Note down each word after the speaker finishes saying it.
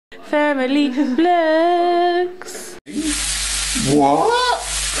Family Vlogs.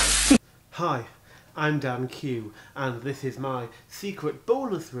 What? Hi, I'm Dan Q, and this is my secret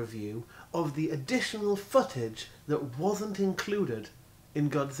bonus review of the additional footage that wasn't included in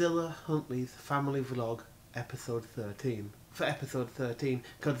Godzilla Huntley's Family Vlog episode 13. For episode 13,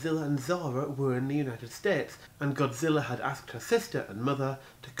 Godzilla and Zara were in the United States, and Godzilla had asked her sister and mother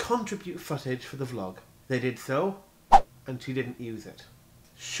to contribute footage for the vlog. They did so, and she didn't use it.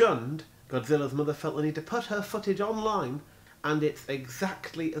 Shunned, Godzilla's mother felt the need to put her footage online, and it's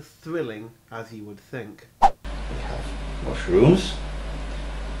exactly as thrilling as you would think. We have mushrooms,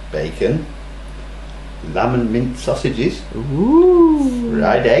 bacon, lamb and mint sausages,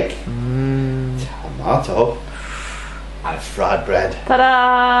 fried egg, tomato, and fried bread.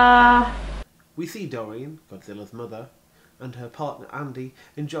 Ta-da! We see Doreen, Godzilla's mother, and her partner Andy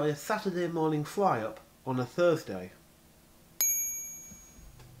enjoy a Saturday morning fry-up on a Thursday.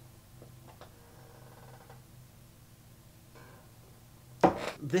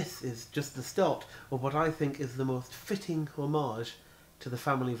 This is just the start of what I think is the most fitting homage to the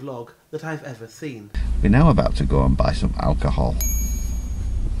family vlog that I've ever seen. We're now about to go and buy some alcohol.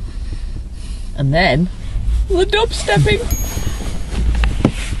 And then the dubstepping.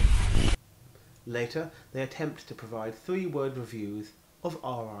 Later, they attempt to provide 3-word reviews of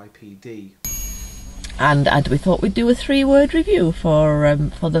R.I.P.D. And we thought we'd do a 3-word review for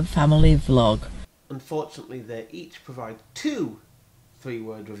the family vlog. Unfortunately, they each provide 2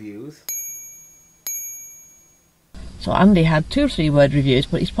 3-word reviews. So Andy had 2 3-word reviews,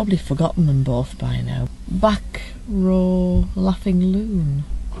 but he's probably forgotten them both by now. Back row laughing loon.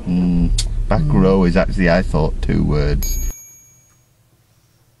 Back row is actually, I thought, 2 words.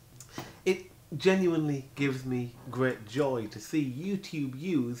 It genuinely gives me great joy to see YouTube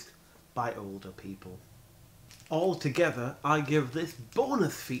used by older people. Altogether, I give this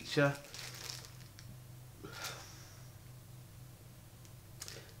bonus feature,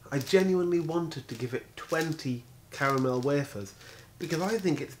 I genuinely wanted to give it 20 caramel wafers because I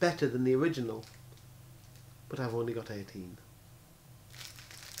think it's better than the original, but I've only got 18.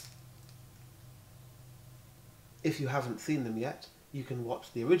 If you haven't seen them yet, you can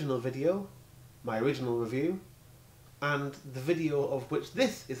watch the original video, my original review, and the video of which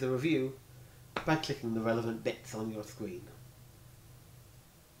this is a review by clicking the relevant bits on your screen.